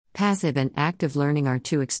Passive and active learning are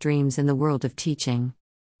two extremes in the world of teaching.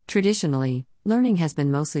 Traditionally, learning has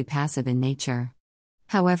been mostly passive in nature.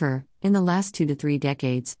 However, in the last 2 to 3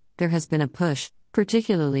 decades, there has been a push,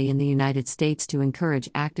 particularly in the United States, to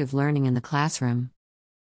encourage active learning in the classroom.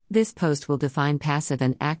 This post will define passive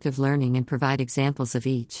and active learning and provide examples of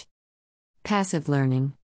each. Passive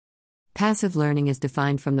learning. Passive learning is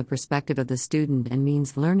defined from the perspective of the student and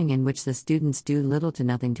means learning in which the students do little to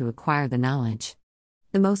nothing to acquire the knowledge.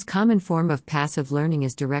 The most common form of passive learning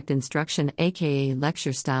is direct instruction, aka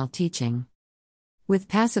lecture-style teaching. With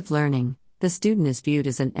passive learning, the student is viewed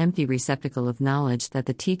as an empty receptacle of knowledge that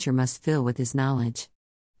the teacher must fill with his knowledge.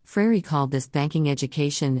 Freire called this banking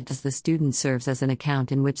education, as the student serves as an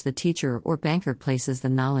account in which the teacher or banker places the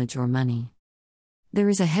knowledge or money. There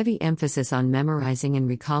is a heavy emphasis on memorizing and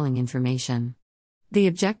recalling information. The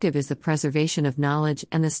objective is the preservation of knowledge,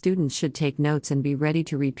 and the student should take notes and be ready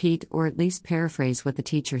to repeat or at least paraphrase what the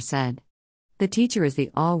teacher said. The teacher is the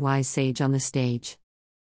all-wise sage on the stage.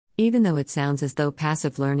 Even though it sounds as though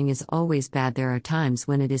passive learning is always bad, there are times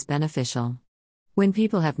when it is beneficial. When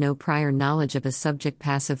people have no prior knowledge of a subject,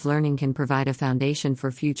 passive learning can provide a foundation for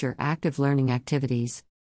future active learning activities.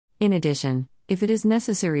 In addition, if it is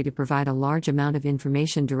necessary to provide a large amount of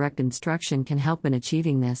information, direct instruction can help in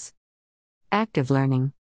achieving this. Active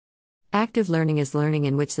learning. Active learning is learning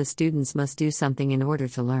in which the students must do something in order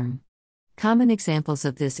to learn. Common examples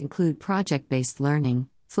of this include project-based learning,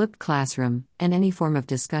 flipped classroom, and any form of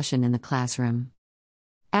discussion in the classroom.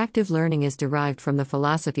 Active learning is derived from the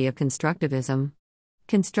philosophy of constructivism.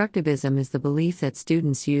 Constructivism is the belief that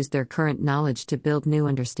students use their current knowledge to build new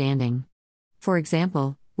understanding. For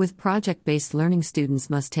example, with project-based learning, students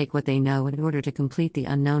must take what they know in order to complete the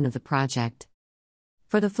unknown of the project.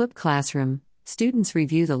 For the flipped classroom, students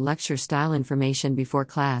review the lecture-style information before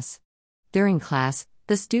class. During class,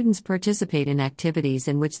 the students participate in activities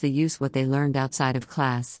in which they use what they learned outside of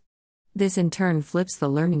class. This in turn flips the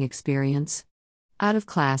learning experience. Out of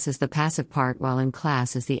class is the passive part, while in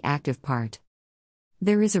class is the active part.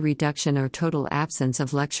 There is a reduction or total absence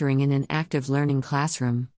of lecturing in an active learning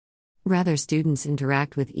classroom. Rather, students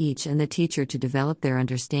interact with each and the teacher to develop their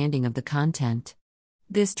understanding of the content.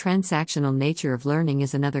 This transactional nature of learning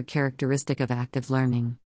is another characteristic of active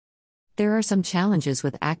learning. There are some challenges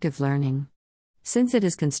with active learning. Since it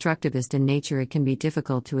is constructivist in nature, it can be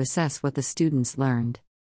difficult to assess what the students learned.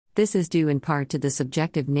 This is due in part to the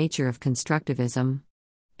subjective nature of constructivism.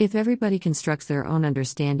 If everybody constructs their own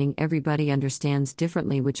understanding, everybody understands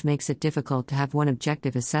differently, which makes it difficult to have one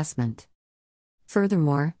objective assessment.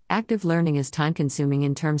 Furthermore, active learning is time-consuming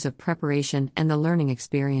in terms of preparation and the learning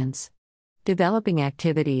experience. Developing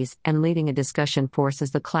activities and leading a discussion forces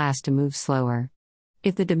the class to move slower.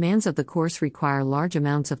 If the demands of the course require large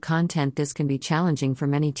amounts of content, this can be challenging for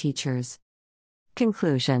many teachers.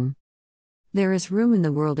 Conclusion. There is room in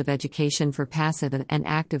the world of education for passive and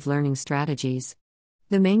active learning strategies.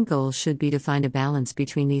 The main goal should be to find a balance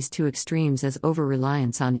between these two extremes, as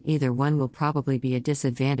over-reliance on either one will probably be a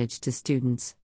disadvantage to students.